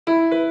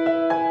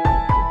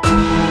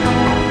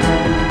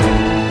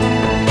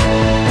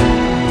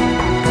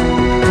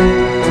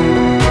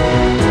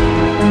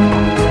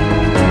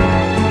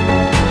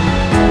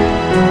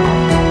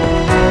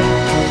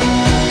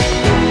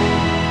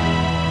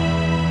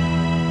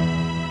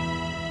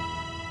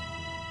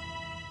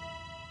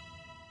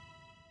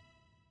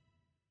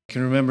I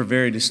can remember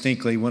very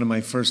distinctly one of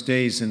my first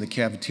days in the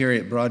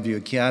cafeteria at Broadview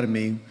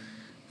Academy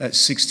at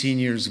 16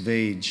 years of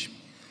age.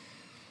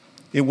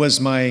 I was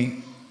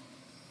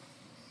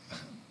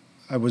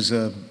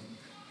a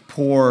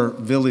poor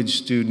village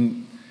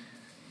student,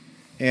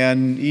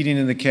 and eating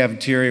in the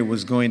cafeteria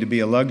was going to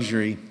be a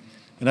luxury.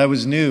 And I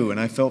was new, and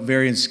I felt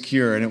very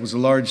insecure, and it was a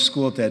large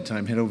school at that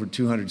time, had over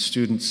 200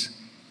 students.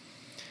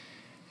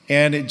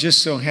 And it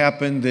just so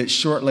happened that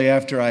shortly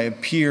after I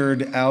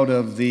appeared out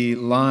of the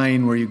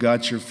line where you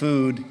got your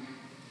food,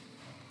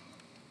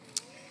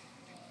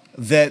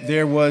 that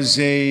there was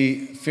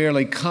a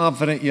fairly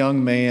confident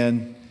young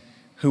man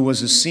who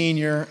was a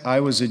senior, I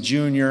was a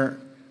junior,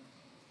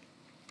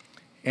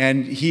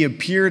 and he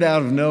appeared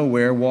out of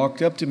nowhere,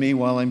 walked up to me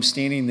while I'm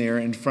standing there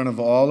in front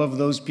of all of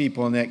those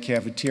people in that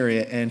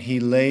cafeteria, and he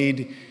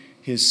laid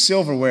his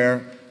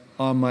silverware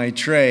on my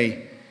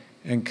tray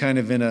and kind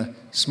of in a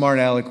smart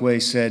aleck way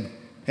said,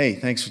 "Hey,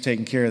 thanks for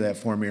taking care of that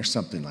for me," or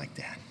something like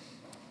that.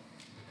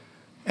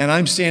 And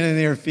I'm standing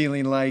there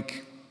feeling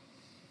like,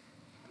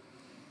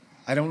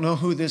 I don't know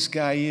who this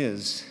guy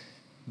is,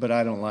 but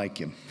I don't like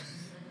him.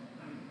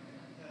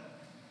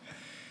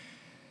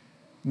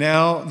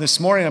 Now, this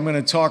morning I'm going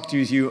to talk to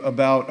you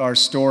about our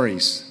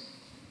stories.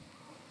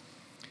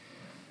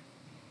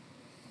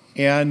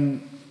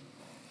 And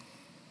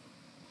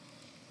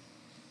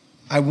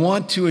I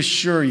want to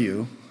assure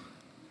you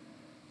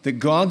that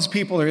God's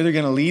people are either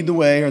going to lead the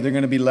way or they're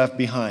going to be left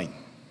behind.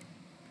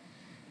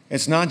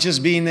 It's not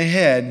just being the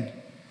head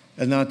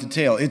and not the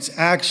tail. It's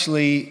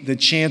actually, the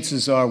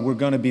chances are we're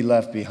going to be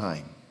left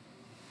behind.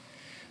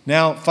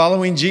 Now,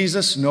 following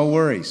Jesus, no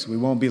worries. We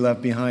won't be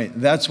left behind.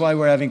 That's why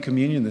we're having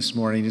communion this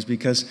morning, is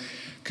because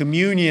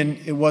communion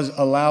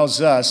allows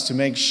us to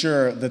make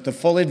sure that the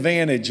full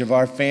advantage of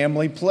our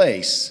family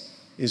place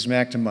is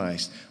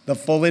maximized. The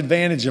full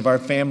advantage of our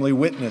family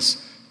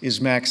witness is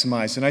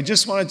maximized. And I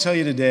just want to tell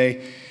you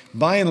today,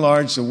 by and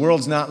large, the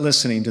world's not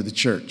listening to the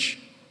church.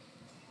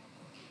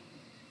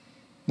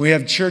 We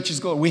have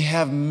churches we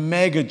have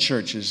mega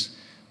churches.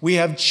 We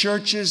have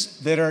churches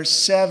that are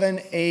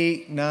 7,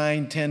 8,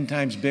 9, 10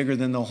 times bigger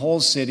than the whole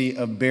city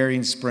of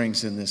Berrien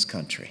Springs in this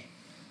country.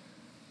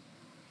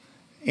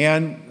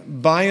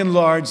 And by and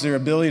large, their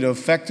ability to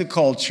affect the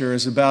culture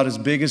is about as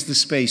big as the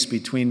space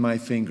between my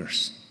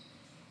fingers.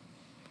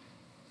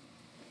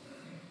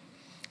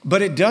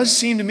 But it does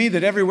seem to me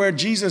that everywhere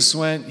Jesus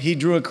went, he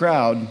drew a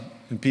crowd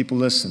and people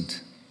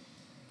listened.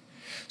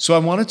 So I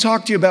want to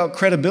talk to you about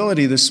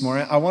credibility this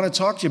morning. I want to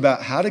talk to you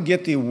about how to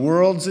get the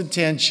world's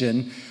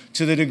attention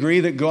to the degree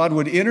that God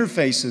would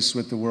interface us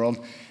with the world.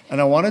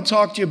 And I want to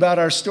talk to you about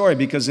our story,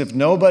 because if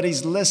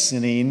nobody's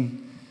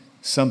listening,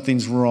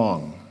 something's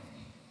wrong.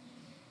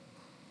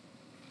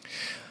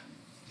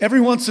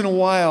 Every once in a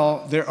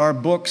while, there are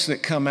books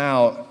that come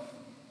out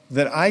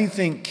that I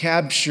think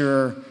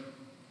capture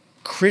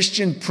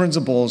Christian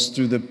principles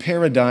through the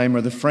paradigm or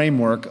the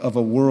framework of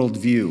a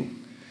worldview,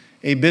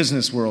 a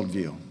business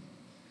worldview.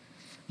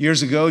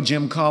 Years ago,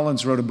 Jim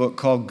Collins wrote a book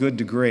called Good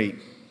to Great.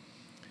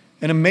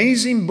 An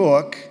amazing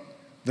book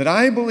that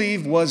I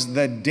believe was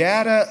the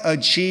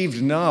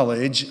data-achieved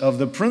knowledge of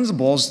the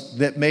principles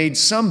that made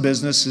some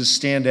businesses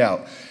stand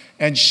out.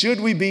 And should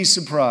we be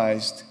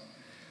surprised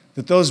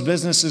that those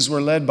businesses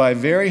were led by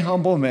very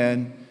humble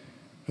men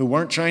who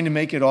weren't trying to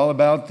make it all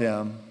about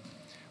them?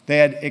 They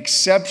had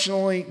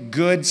exceptionally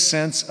good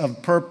sense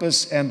of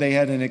purpose, and they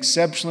had an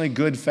exceptionally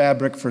good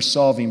fabric for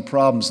solving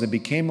problems. They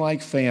became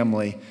like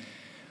family.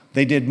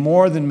 They did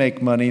more than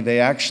make money. They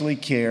actually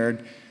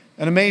cared.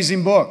 An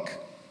amazing book.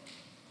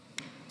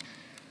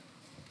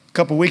 A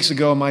couple weeks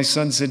ago, my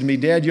son said to me,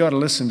 "Dad, you ought to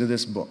listen to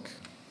this book."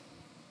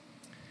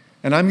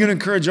 And I'm going to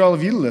encourage all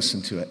of you to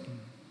listen to it.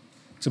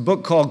 It's a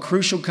book called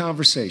Crucial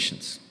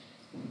Conversations.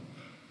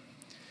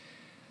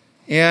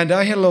 And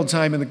I had a little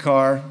time in the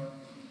car,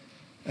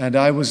 and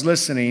I was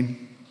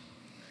listening,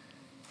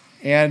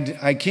 and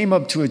I came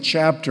up to a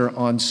chapter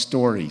on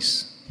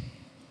stories.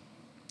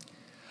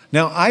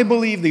 Now, I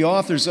believe the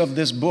authors of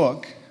this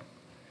book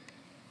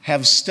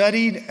have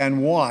studied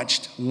and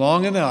watched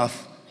long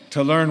enough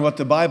to learn what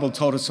the Bible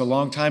told us a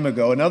long time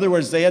ago. In other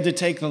words, they had to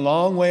take the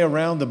long way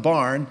around the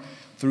barn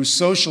through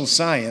social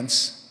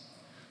science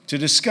to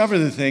discover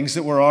the things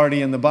that were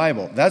already in the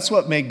Bible. That's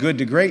what made Good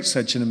to Great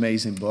such an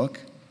amazing book.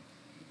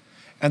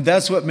 And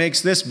that's what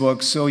makes this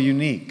book so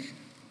unique.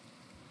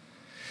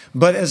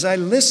 But as I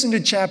listened to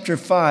chapter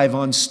 5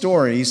 on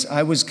stories,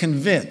 I was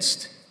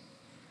convinced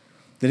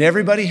that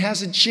everybody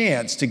has a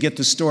chance to get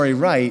the story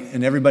right,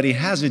 and everybody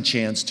has a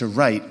chance to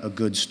write a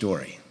good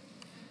story.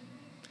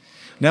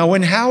 Now,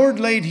 when Howard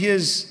laid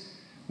his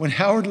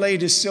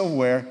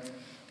silverware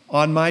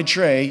on my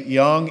tray,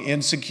 young,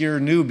 insecure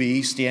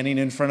newbie standing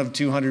in front of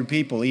 200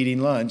 people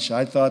eating lunch,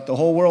 I thought the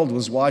whole world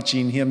was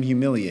watching him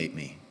humiliate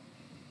me.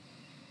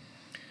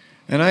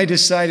 And I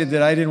decided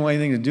that I didn't want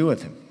anything to do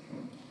with him.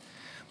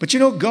 But you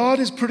know, God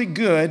is pretty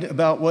good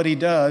about what he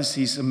does.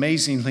 He's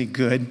amazingly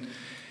good.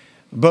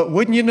 But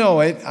wouldn't you know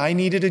it, I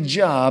needed a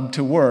job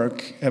to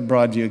work at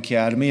Broadview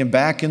Academy. And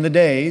back in the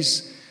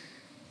days,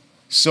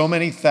 So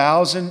many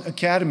thousand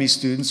academy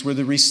students were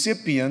the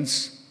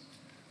recipients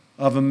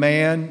of a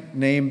man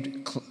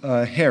named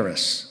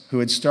Harris, who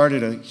had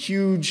started a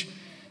huge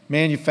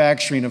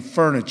manufacturing of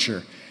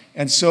furniture.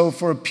 And so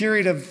for a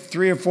period of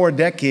 3 or 4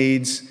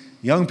 decades,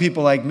 young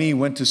people like me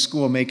went to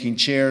school making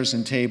chairs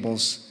and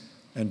tables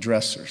and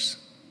dressers.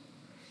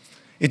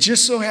 It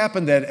just so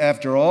happened that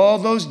after all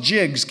those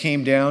jigs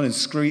came down and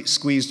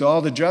squeezed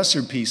all the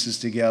dresser pieces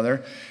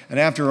together, and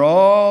after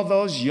all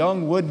those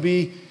young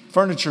would-be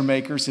furniture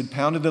makers had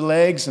pounded the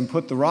legs and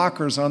put the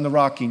rockers on the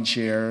rocking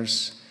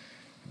chairs,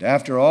 and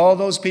after all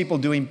those people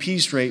doing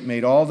piece rate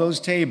made all those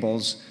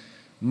tables,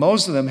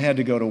 most of them had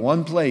to go to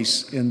one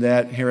place in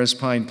that Harris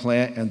Pine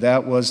plant, and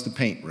that was the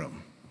paint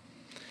room.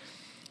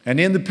 And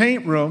in the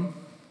paint room,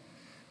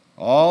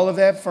 all of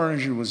that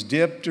furniture was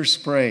dipped or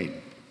sprayed.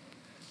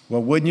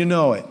 Well, wouldn't you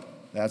know it,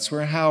 that's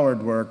where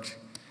Howard worked,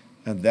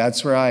 and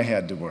that's where I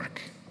had to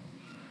work.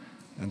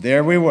 And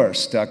there we were,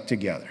 stuck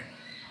together.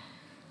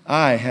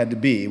 I had to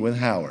be with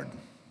Howard.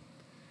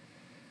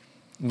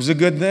 It was a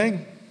good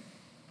thing,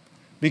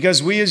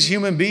 because we as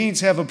human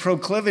beings have a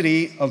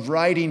proclivity of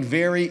writing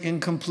very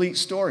incomplete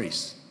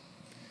stories.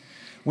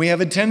 We have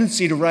a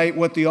tendency to write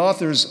what the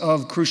authors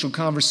of Crucial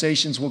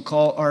Conversations will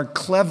call our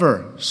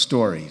clever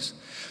stories.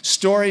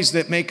 Stories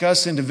that make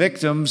us into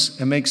victims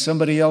and make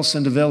somebody else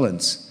into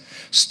villains.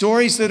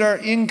 Stories that are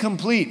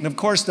incomplete. And of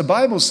course, the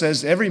Bible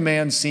says every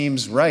man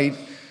seems right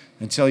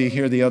until you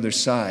hear the other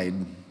side.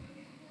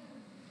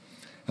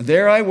 And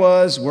there I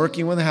was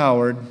working with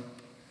Howard,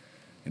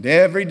 and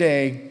every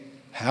day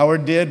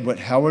Howard did what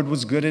Howard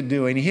was good at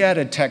doing. He had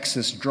a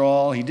Texas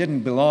drawl. He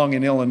didn't belong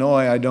in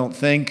Illinois, I don't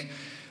think,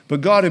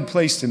 but God had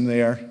placed him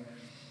there.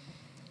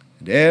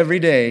 And every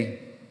day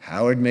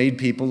Howard made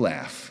people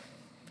laugh.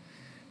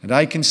 And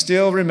I can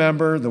still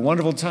remember the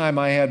wonderful time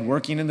I had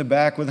working in the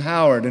back with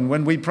Howard. And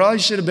when we probably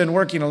should have been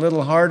working a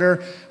little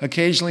harder,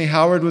 occasionally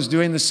Howard was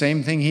doing the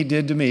same thing he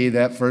did to me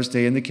that first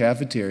day in the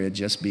cafeteria,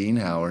 just being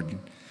Howard.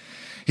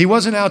 He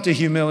wasn't out to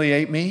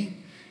humiliate me.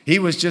 He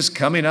was just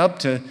coming up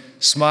to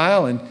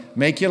smile and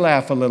make you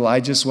laugh a little. I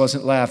just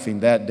wasn't laughing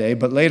that day.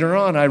 But later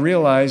on, I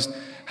realized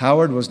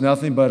Howard was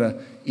nothing but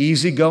an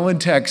easygoing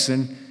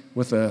Texan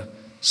with a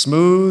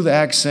smooth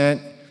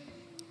accent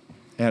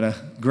and a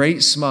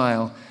great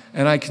smile.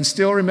 And I can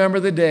still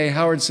remember the day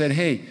Howard said,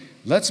 "Hey,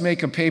 let's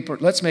make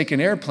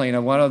an airplane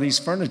of one of these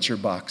furniture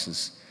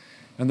boxes."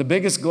 And the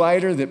biggest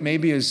glider that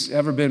maybe has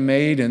ever been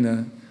made in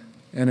a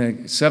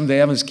Seventh-day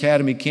Adventist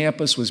Academy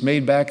campus was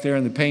made back there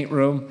in the paint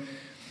room.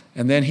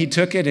 And then he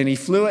took it and he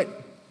flew it,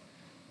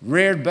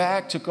 reared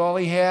back, took all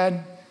he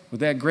had. With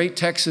that great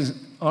Texas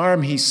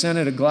arm, he sent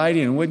it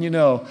gliding. And wouldn't you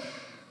know,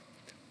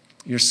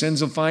 your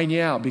sins will find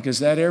you out, because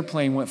that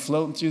airplane went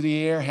floating through the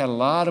air, had a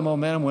lot of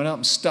momentum, went up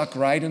and stuck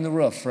right in the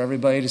roof for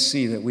everybody to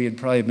see that we had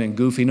probably been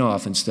goofing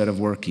off instead of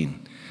working.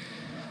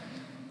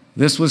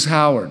 This was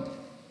Howard.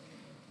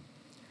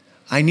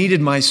 I needed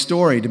my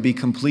story to be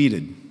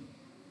completed.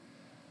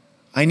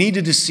 I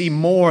needed to see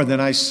more than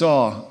I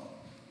saw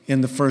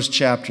in the first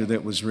chapter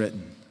that was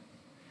written.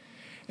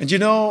 And you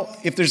know,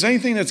 if there's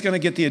anything that's going to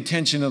get the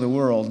attention of the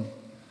world,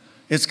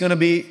 it's going to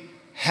be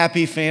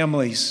happy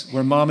families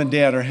where mom and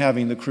dad are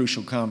having the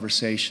crucial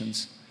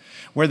conversations,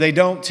 where they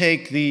don't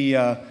take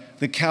the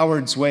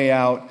coward's way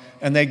out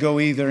and they go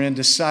either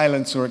into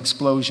silence or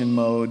explosion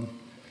mode.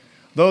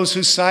 Those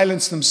who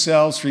silence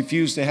themselves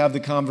refuse to have the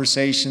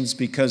conversations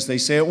because they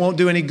say it won't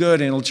do any good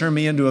and it'll turn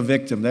me into a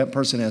victim. That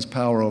person has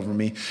power over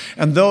me.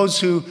 And those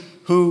who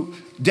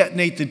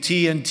detonate the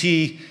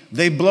TNT,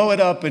 they blow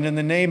it up, and in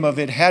the name of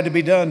it had to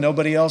be done,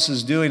 nobody else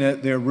is doing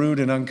it, they're rude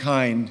and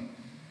unkind.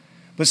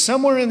 But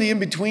somewhere in the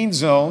in-between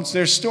zones,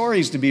 there's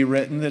stories to be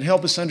written that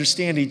help us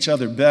understand each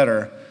other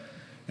better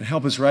and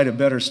help us write a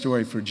better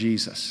story for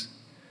Jesus.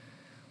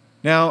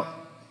 Now,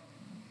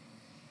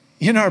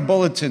 in our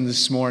bulletin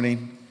this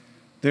morning,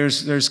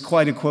 there's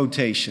quite a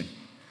quotation.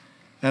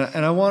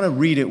 And I want to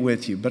read it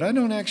with you, but I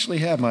don't actually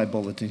have my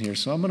bulletin here,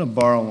 so I'm going to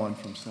borrow one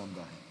from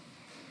somebody.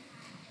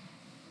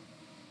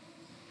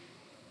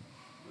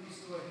 Please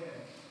go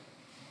ahead.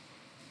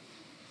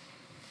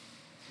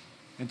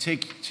 And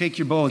take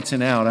your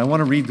bulletin out. I want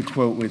to read the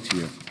quote with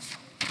you.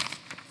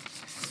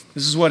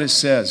 This is what it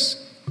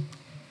says.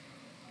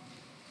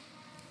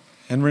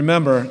 And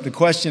remember, the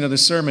question of the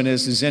sermon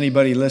is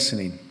anybody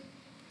listening?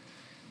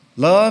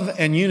 Love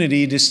and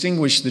unity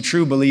distinguish the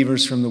true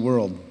believers from the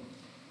world.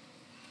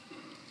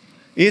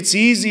 It's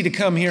easy to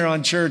come here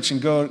on church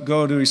and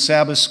go to a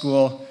Sabbath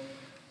school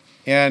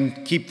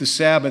and keep the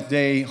Sabbath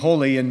day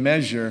holy in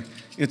measure.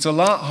 It's a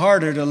lot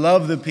harder to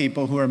love the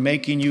people who are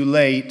making you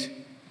late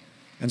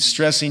and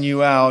stressing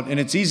you out. And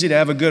it's easy to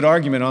have a good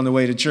argument on the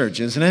way to church,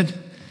 isn't it?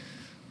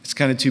 It's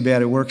kind of too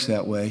bad it works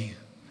that way.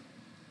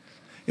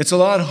 It's a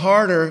lot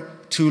harder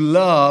to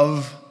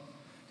love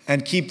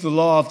and keep the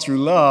law through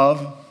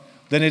love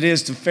than it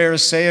is to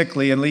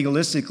pharisaically and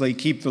legalistically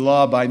keep the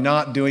law by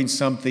not doing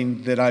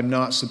something that I'm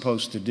not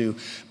supposed to do.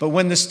 But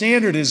when the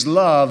standard is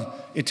love,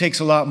 it takes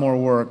a lot more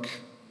work,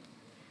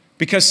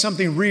 because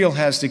something real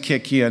has to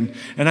kick in,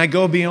 and I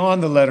go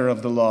beyond the letter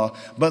of the law.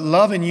 But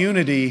love and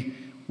unity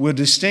will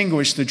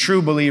distinguish the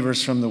true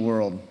believers from the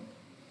world.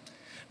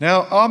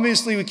 Now,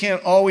 obviously, we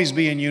can't always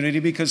be in unity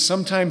because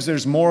sometimes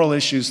there's moral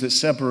issues that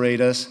separate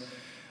us.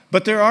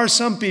 But there are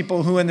some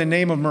people who, in the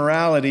name of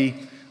morality,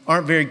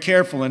 aren't very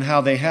careful in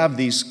how they have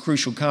these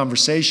crucial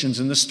conversations.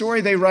 And the story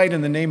they write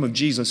in the name of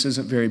Jesus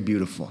isn't very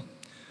beautiful.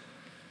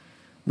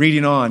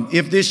 Reading on,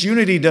 if this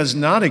unity does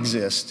not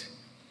exist,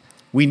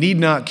 we need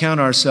not count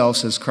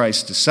ourselves as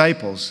Christ's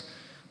disciples,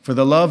 for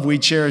the love we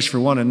cherish for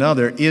one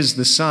another is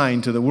the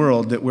sign to the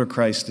world that we're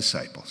Christ's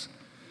disciples.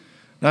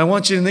 Now, I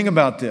want you to think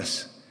about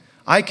this.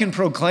 I can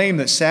proclaim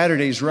that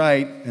Saturday's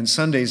right and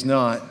Sunday's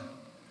not.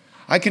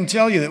 I can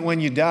tell you that when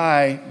you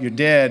die, you're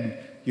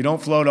dead, you don't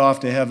float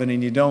off to heaven,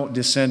 and you don't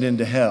descend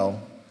into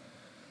hell.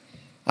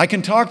 I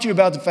can talk to you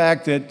about the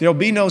fact that there'll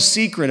be no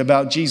secret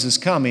about Jesus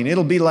coming.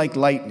 It'll be like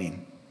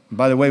lightning. And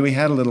by the way, we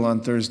had a little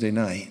on Thursday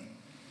night.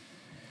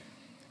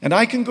 And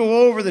I can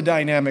go over the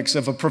dynamics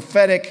of a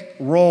prophetic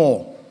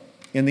role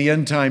in the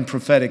end-time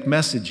prophetic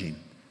messaging.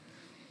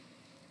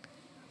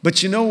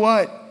 But you know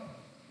what?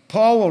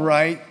 Paul will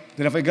write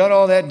that if I got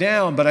all that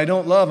down, but I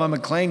don't love, I'm a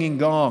clanging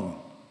gong,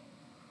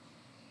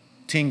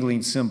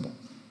 tingling cymbal.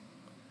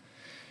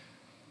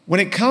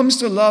 When it comes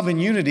to love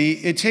and unity,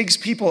 it takes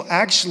people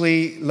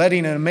actually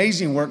letting an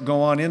amazing work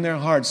go on in their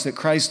hearts that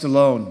Christ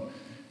alone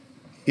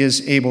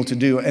is able to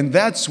do. And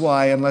that's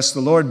why, unless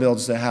the Lord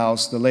builds the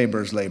house, the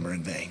laborers labor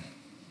in vain.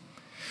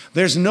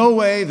 There's no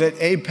way that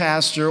a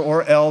pastor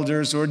or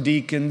elders or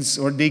deacons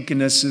or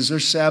deaconesses or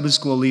Sabbath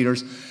school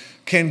leaders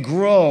can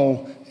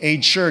grow a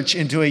church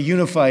into a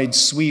unified,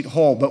 sweet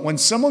whole. But when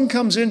someone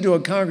comes into a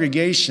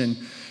congregation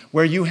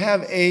where you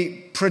have a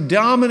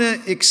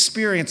predominant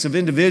experience of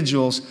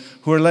individuals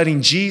who are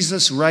letting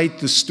Jesus write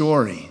the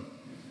story,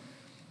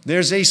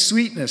 there's a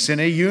sweetness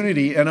and a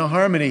unity and a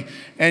harmony.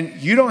 And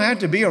you don't have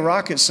to be a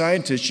rocket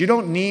scientist. You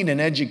don't need an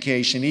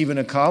education, even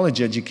a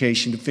college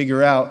education, to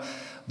figure out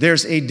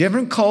there's a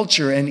different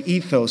culture and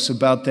ethos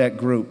about that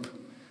group.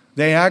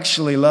 They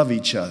actually love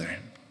each other.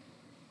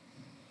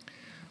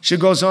 She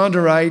goes on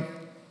to write,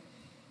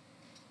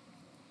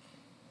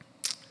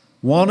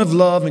 want of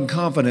love and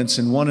confidence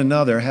in one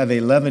another have a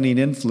leavening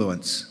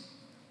influence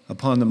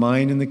upon the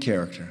mind and the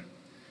character.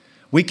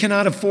 We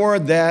cannot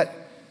afford that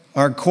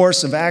our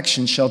course of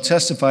action shall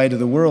testify to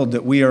the world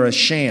that we are a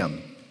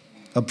sham,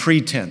 a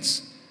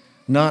pretense,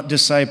 not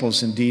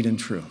disciples in deed and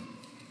truth.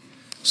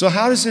 So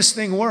how does this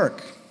thing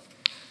work?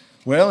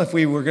 Well, if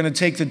we were going to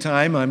take the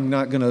time, I'm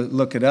not going to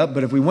look it up,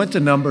 but if we went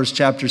to Numbers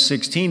chapter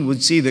 16,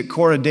 we'd see that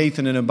Korah,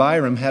 Dathan, and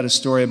Abiram had a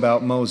story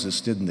about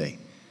Moses, didn't they?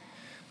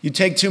 You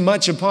take too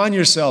much upon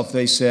yourself,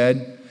 they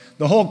said.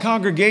 The whole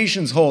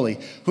congregation's holy.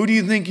 Who do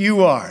you think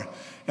you are?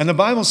 And the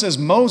Bible says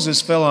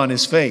Moses fell on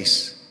his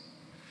face.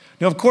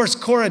 Now, of course,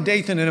 Korah,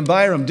 Dathan, and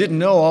Abiram didn't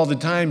know all the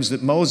times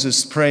that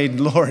Moses prayed,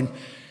 Lord,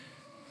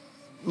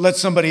 let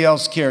somebody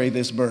else carry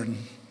this burden.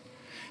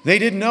 They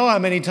didn't know how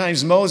many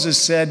times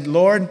Moses said,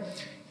 Lord,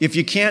 if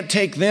you can't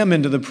take them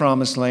into the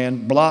promised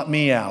land, blot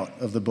me out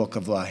of the book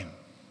of life.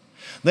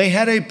 They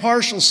had a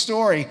partial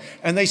story,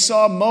 and they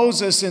saw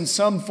Moses in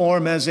some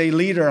form as a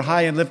leader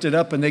high and lifted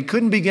up, and they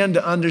couldn't begin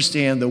to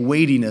understand the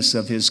weightiness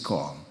of his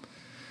call.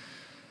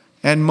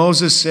 And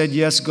Moses said,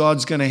 yes,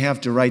 God's going to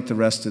have to write the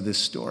rest of this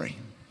story.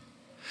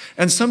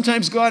 And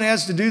sometimes God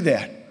has to do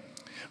that.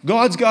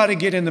 God's got to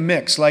get in the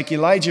mix, like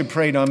Elijah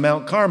prayed on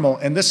Mount Carmel,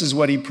 and this is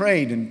what he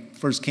prayed in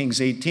 1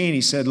 Kings 18.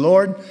 He said,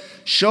 Lord,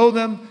 show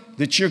them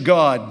that you're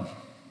God.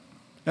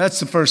 That's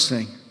the first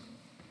thing.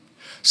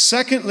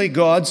 Secondly,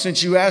 God,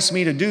 since you asked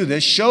me to do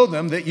this, show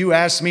them that you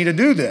asked me to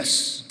do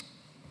this,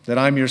 that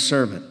I'm your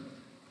servant,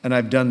 and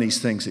I've done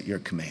these things at your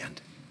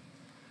command.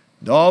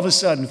 And all of a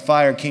sudden,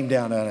 fire came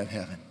down out of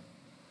heaven.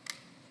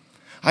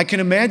 I can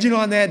imagine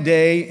on that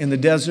day in the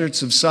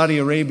deserts of Saudi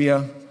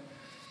Arabia,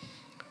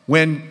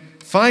 when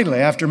finally,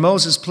 after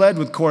Moses pled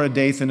with Korah,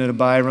 Dathan, and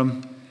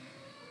Abiram,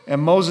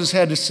 and Moses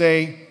had to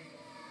say,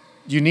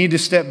 you need to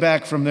step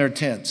back from their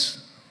tents,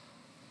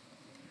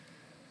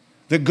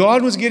 that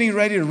God was getting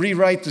ready to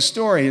rewrite the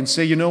story and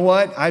say, you know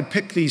what? I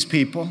picked these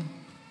people,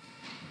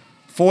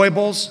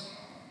 foibles,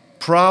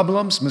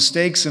 problems,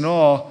 mistakes, and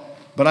all,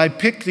 but I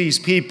picked these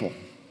people.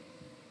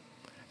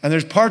 And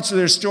there's parts of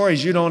their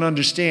stories you don't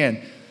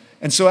understand.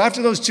 And so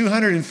after those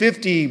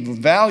 250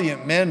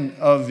 valiant men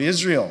of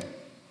Israel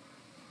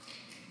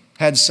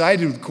had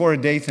sided with Korah,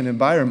 Dathan, and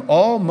Abiram,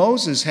 all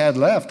Moses had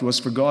left was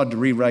for God to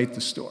rewrite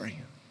the story.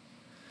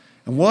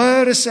 And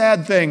what a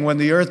sad thing when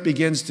the earth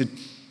begins to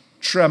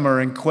tremor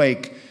and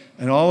quake,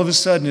 and all of a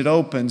sudden it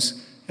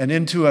opens, and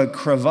into a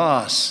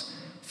crevasse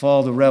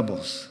fall the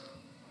rebels.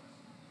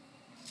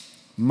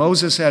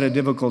 Moses had a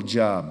difficult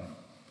job,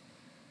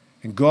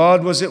 and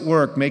God was at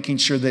work making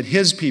sure that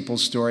his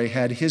people's story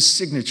had his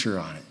signature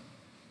on it.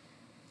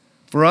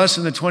 For us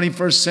in the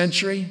 21st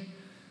century,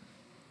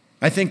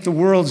 I think the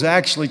world's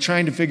actually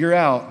trying to figure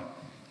out,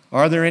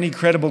 are there any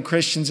credible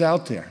Christians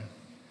out there?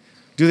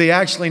 Do they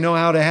actually know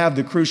how to have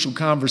the crucial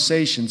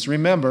conversations?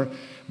 Remember,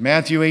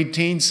 Matthew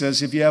 18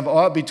 says, if you have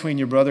aught between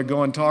your brother,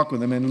 go and talk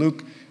with him. And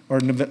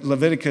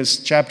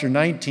Leviticus chapter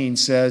 19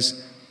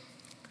 says,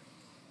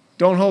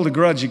 Don't hold a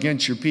grudge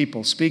against your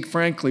people. Speak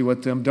frankly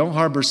with them. Don't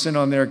harbor sin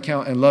on their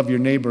account, and love your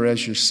neighbor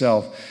as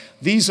yourself.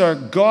 These are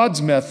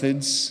God's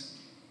methods.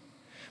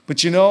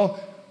 But you know,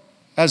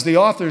 as the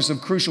authors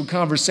of Crucial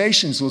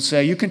Conversations will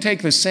say, you can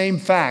take the same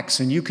facts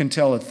and you can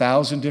tell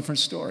 1,000 different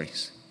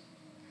stories.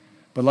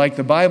 But like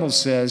the Bible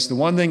says, the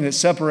one thing that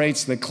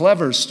separates the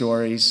clever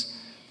stories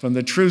from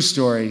the true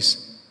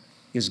stories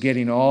is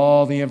getting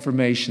all the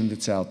information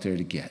that's out there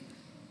to get.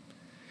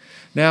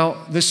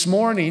 Now, this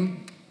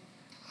morning,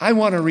 I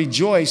want to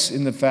rejoice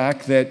in the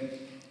fact that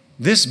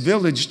this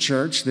village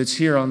church that's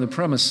here on the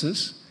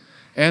premises,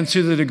 and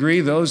to the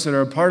degree those that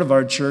are a part of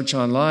our church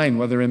online,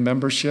 whether in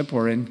membership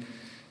or in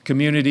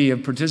community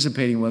of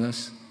participating with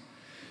us,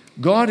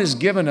 God has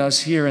given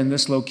us here in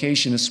this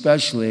location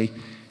especially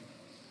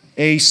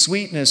a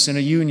sweetness and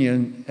a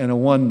union and a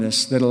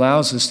oneness that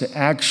allows us to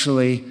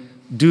actually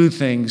do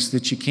things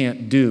that you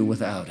can't do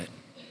without it.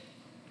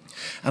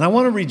 And I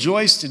want to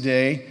rejoice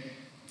today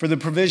for the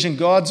provision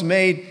God's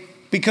made,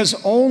 because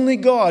only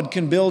God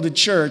can build a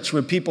church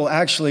where people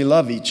actually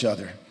love each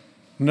other.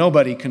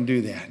 Nobody can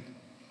do that.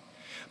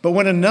 But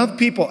when enough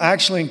people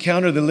actually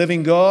encounter the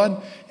living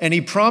God, and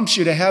He prompts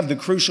you to have the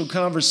crucial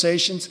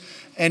conversations,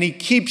 and He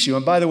keeps you,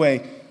 and by the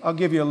way, I'll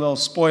give you a little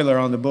spoiler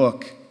on the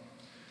book.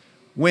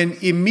 When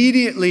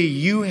immediately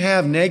you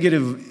have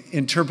negative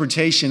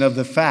interpretation of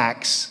the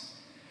facts,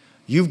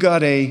 you've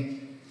got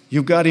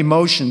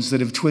emotions that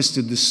have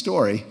twisted the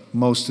story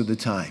most of the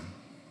time.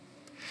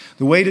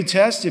 The way to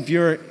test if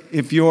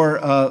your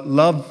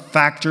love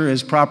factor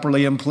is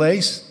properly in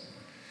place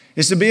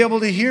is to be able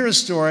to hear a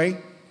story,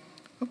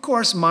 of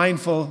course,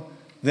 mindful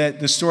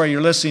that the story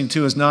you're listening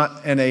to is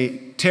not in a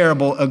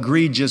terrible,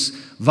 egregious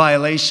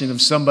violation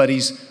of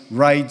somebody's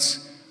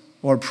rights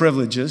or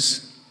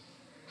privileges.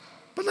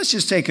 But let's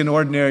just take an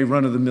ordinary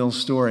run-of-the-mill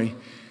story.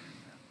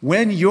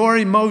 When your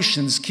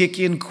emotions kick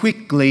in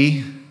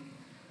quickly,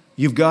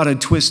 you've got a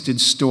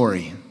twisted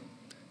story,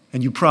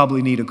 and you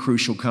probably need a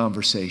crucial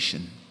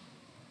conversation.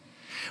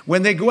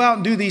 When they go out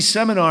and do these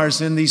seminars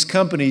in these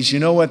companies, you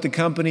know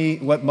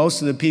what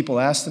most of the people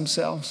ask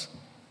themselves?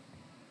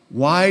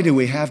 Why do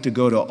we have to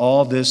go to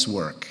all this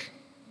work?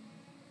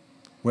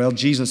 Well,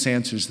 Jesus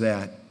answers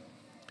that.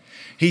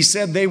 He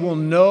said, they will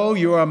know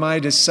you are my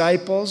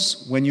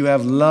disciples when you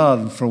have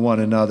love for one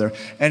another.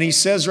 And he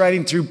says,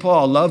 writing through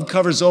Paul, love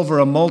covers over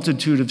a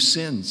multitude of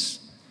sins.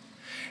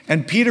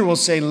 And Peter will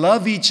say,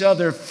 love each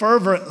other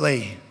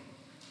fervently.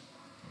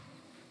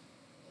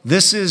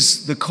 This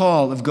is the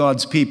call of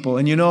God's people.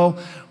 And you know,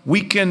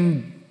 we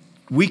can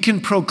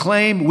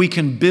proclaim, we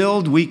can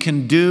build, we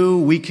can do,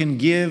 we can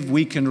give,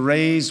 we can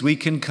raise, we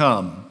can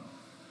come.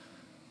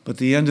 But at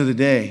the end of the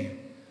day,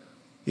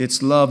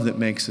 it's love that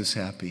makes us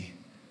happy.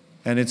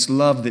 And it's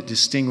love that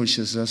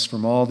distinguishes us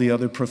from all the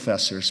other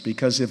professors.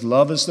 Because if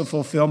love is the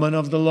fulfillment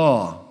of the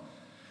law,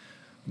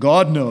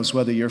 God knows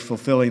whether you're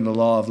fulfilling the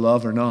law of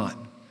love or not.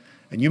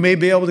 And you may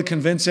be able to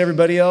convince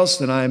everybody else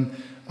that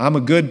I'm a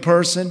good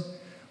person,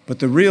 but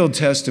the real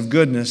test of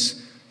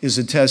goodness is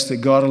a test that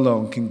God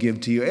alone can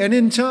give to you. And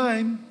in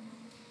time,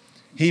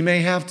 He may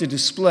have to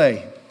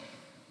display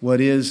what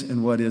is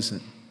and what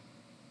isn't.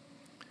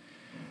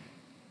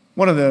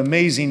 One of the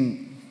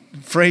amazing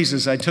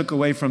phrases I took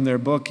away from their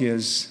book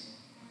is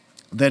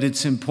that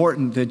it's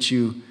important that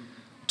you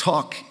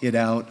talk it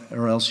out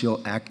or else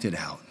you'll act it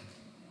out.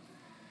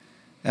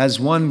 As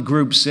one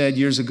group said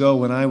years ago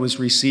when I was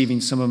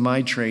receiving some of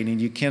my training,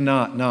 you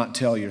cannot not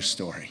tell your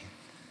story.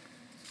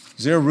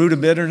 Is there a root of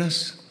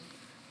bitterness?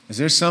 Is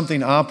there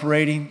something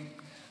operating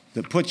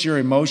that puts your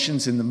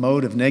emotions in the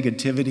mode of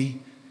negativity?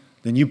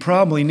 Then you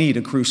probably need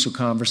a crucial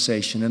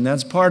conversation, and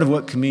that's part of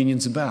what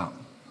communion's about.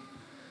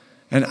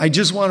 And I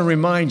just want to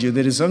remind you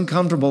that as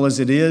uncomfortable as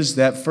it is,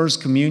 that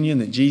first communion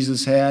that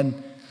Jesus had,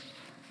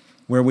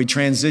 where we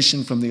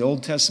transitioned from the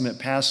Old Testament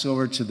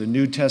Passover to the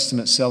New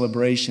Testament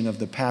celebration of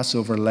the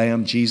Passover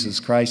Lamb, Jesus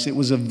Christ, it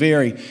was a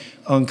very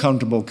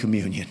uncomfortable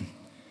communion.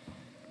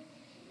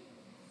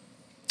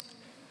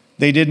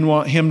 They didn't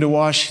want Him to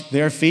wash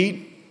their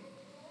feet,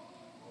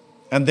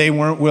 and they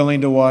weren't willing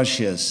to wash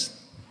His.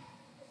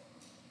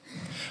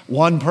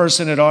 One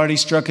person had already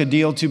struck a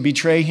deal to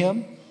betray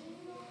Him.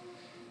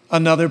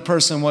 Another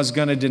person was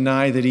going to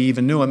deny that He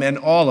even knew Him, and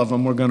all of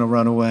them were going to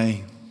run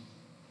away.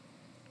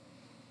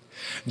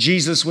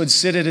 Jesus would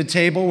sit at a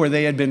table where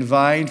they had been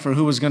vying for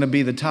who was going to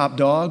be the top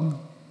dog.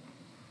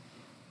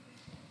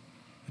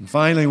 And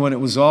finally, when it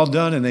was all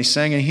done and they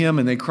sang a hymn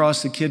and they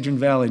crossed the Kidron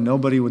Valley,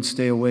 nobody would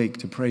stay awake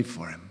to pray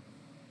for Him.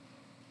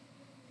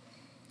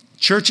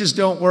 Churches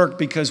don't work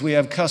because we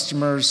have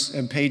customers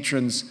and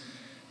patrons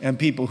and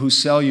people who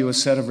sell you a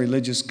set of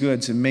religious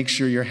goods and make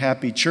sure you're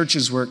happy.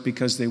 Churches work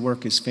because they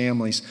work as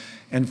families,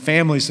 and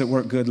families that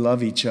work good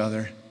love each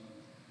other.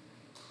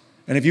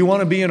 And if you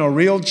want to be in a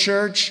real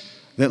church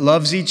that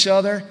loves each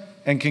other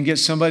and can get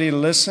somebody to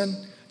listen,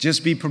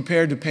 just be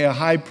prepared to pay a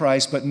high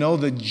price, but know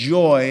the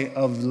joy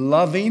of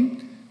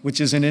loving, which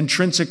is an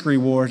intrinsic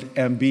reward,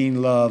 and being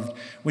loved,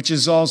 which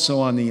is also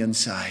on the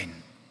inside.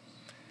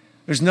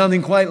 There's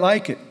nothing quite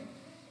like it.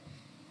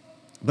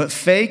 But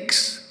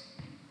fakes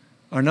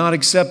are not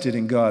accepted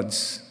in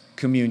God's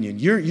communion.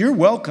 You're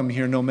welcome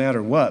here no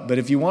matter what, but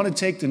if you want to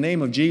take the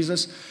name of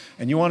Jesus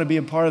and you want to be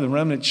a part of the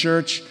remnant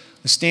church,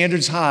 the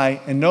standard's high,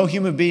 and no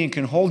human being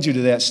can hold you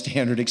to that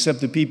standard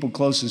except the people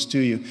closest to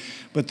you.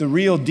 But the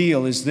real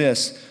deal is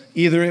this: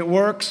 either it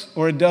works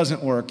or it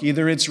doesn't work.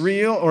 Either it's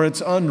real or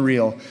it's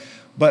unreal.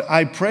 But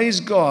I praise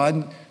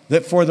God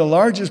that for the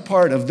largest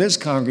part of this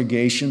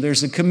congregation,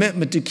 there's a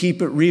commitment to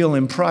keep it real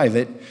in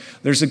private.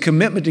 There's a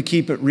commitment to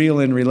keep it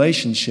real in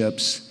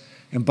relationships.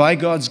 And by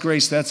God's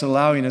grace, that's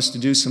allowing us to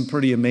do some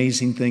pretty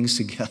amazing things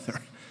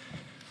together.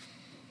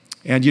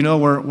 And you know,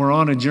 we're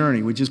on a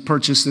journey. We just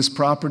purchased this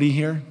property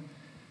here.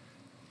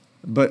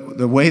 But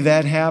the way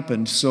that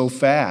happened so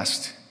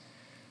fast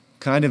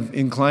kind of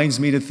inclines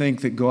me to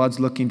think that God's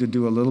looking to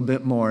do a little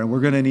bit more. And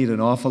we're going to need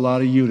an awful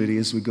lot of unity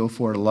as we go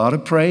forward. A lot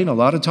of praying, a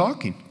lot of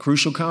talking,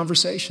 crucial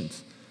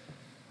conversations.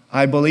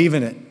 I believe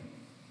in it.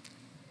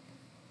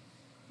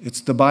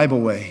 It's the Bible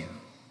way.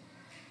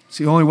 It's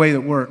the only way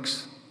that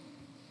works.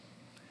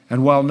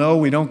 And while no,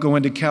 we don't go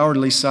into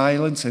cowardly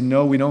silence, and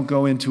no, we don't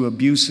go into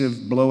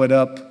abusive, blow it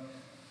up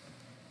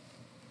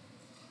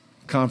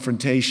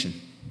confrontation.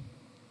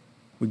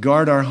 We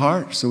guard our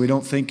heart so we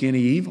don't think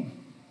any evil.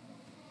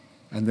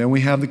 And then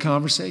we have the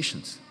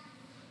conversations.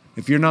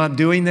 If you're not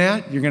doing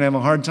that, you're going to have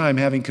a hard time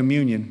having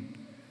communion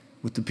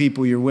with the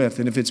people you're with.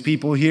 And if it's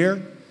people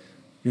here,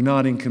 you're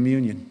not in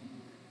communion.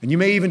 And you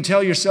may even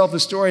tell yourself a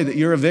story that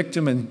you're a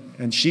victim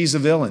and she's a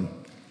villain.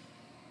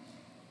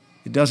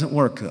 It doesn't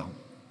work, though.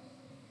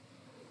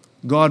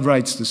 God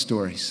writes the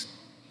stories.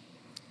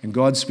 And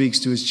God speaks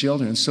to his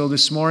children. And so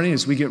this morning,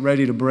 as we get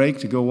ready to break,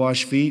 to go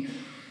wash feet,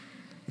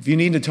 if you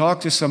need to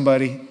talk to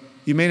somebody,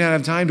 you may not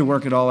have time to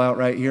work it all out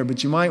right here,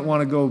 but you might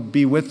want to go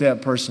be with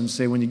that person and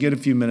say, when you get a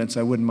few minutes,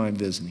 I wouldn't mind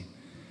visiting.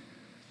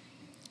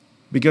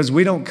 Because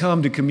we don't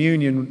come to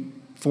communion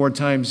 4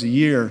 times a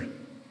year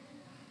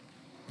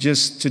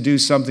just to do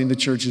something the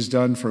church has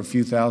done for a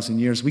few thousand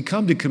years. We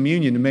come to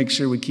communion to make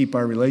sure we keep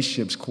our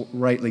relationships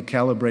rightly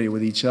calibrated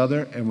with each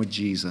other and with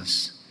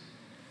Jesus.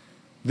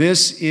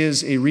 This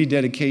is a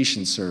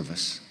rededication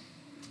service.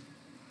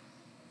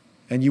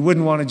 And you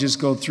wouldn't want to just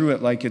go through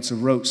it like it's a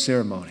rote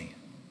ceremony.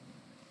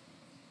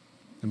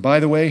 And by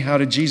the way, how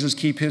did Jesus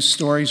keep his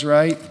stories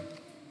right?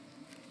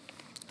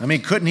 I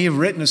mean, couldn't he have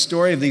written a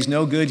story of these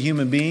no good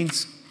human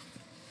beings?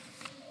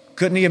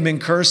 Couldn't he have been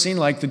cursing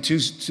like the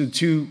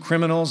two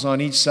criminals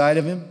on each side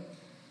of him?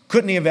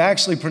 Couldn't he have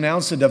actually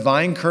pronounced a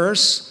divine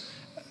curse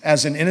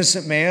as an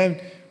innocent man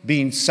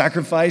being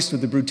sacrificed with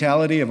the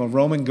brutality of a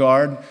Roman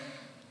guard,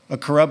 a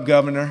corrupt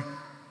governor,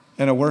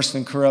 and a worse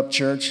than corrupt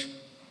church?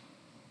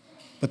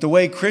 But the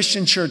way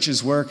Christian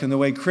churches work and the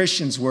way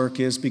Christians work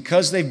is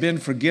because they've been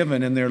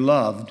forgiven and they're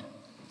loved,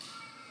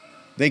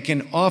 they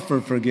can offer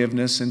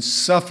forgiveness and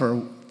suffer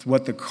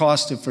what the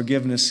cost of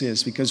forgiveness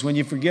is. Because when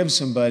you forgive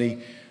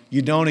somebody,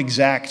 you don't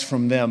exact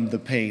from them the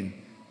pain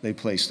they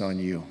placed on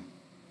you.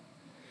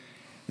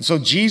 And so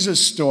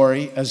Jesus'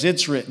 story, as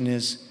it's written,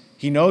 is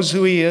he knows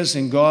who he is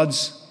in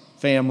God's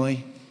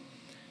family.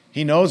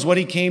 He knows what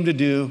he came to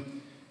do.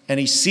 And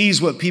he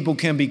sees what people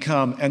can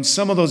become. And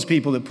some of those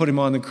people that put him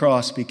on the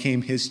cross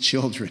became his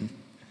children.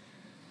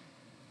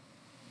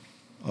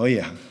 Oh,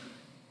 yeah.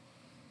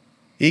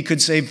 He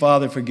could say,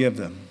 Father, forgive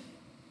them.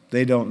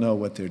 They don't know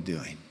what they're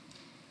doing.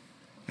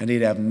 And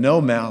he'd have no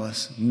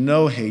malice,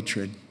 no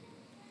hatred.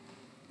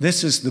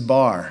 This is the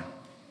bar.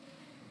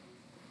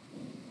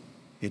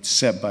 It's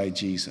set by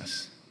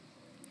Jesus.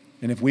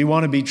 And if we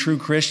want to be true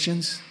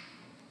Christians,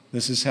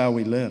 this is how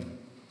we live.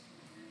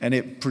 And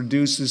it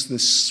produces the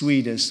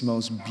sweetest,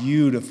 most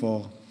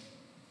beautiful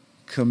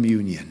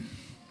communion.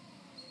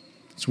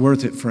 It's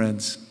worth it,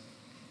 friends.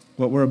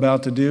 What we're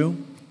about to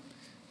do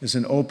is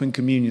an open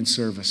communion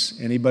service.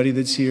 Anybody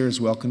that's here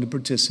is welcome to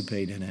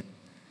participate in it.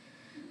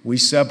 We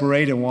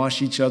separate and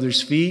wash each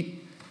other's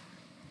feet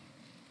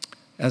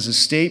as a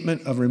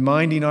statement of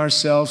reminding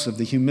ourselves of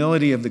the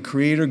humility of the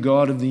Creator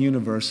God of the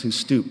universe who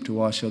stooped to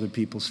wash other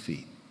people's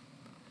feet.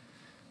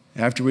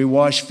 After we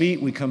wash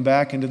feet, we come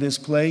back into this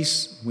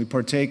place. We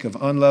partake of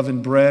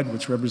unleavened bread,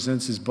 which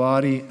represents his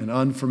body, and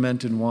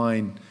unfermented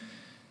wine,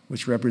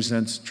 which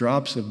represents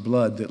drops of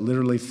blood that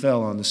literally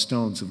fell on the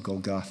stones of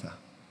Golgotha.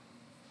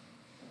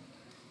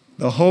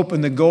 The hope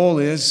and the goal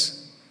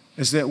is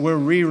that we're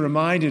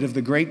reminded of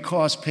the great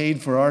cost paid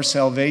for our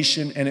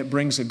salvation, and it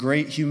brings a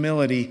great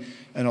humility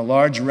and a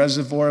large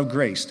reservoir of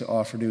grace to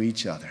offer to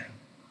each other.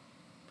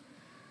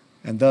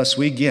 And thus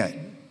we get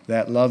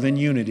that love and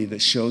unity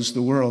that shows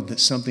the world that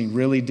something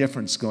really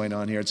different's going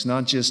on here. It's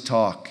not just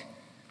talk.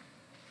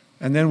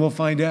 And then we'll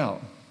find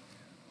out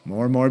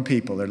more and more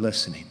people are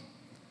listening.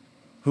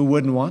 Who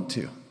wouldn't want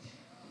to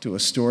a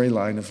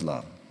storyline of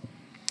love?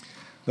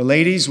 The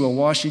ladies will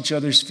wash each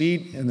other's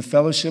feet in the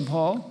fellowship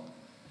hall.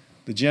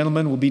 The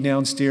gentlemen will be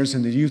downstairs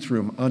in the youth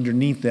room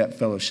underneath that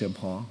fellowship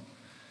hall.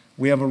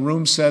 We have a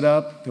room set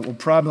up that will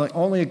probably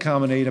only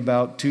accommodate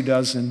about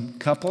 24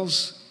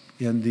 couples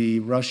in the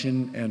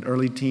Russian and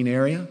early teen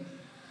area.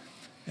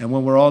 And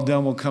when we're all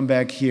done, we'll come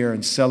back here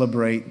and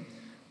celebrate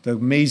The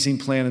amazing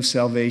plan of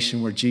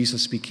salvation where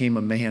Jesus became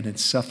a man and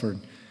suffered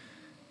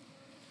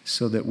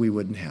so that we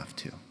wouldn't have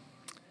to.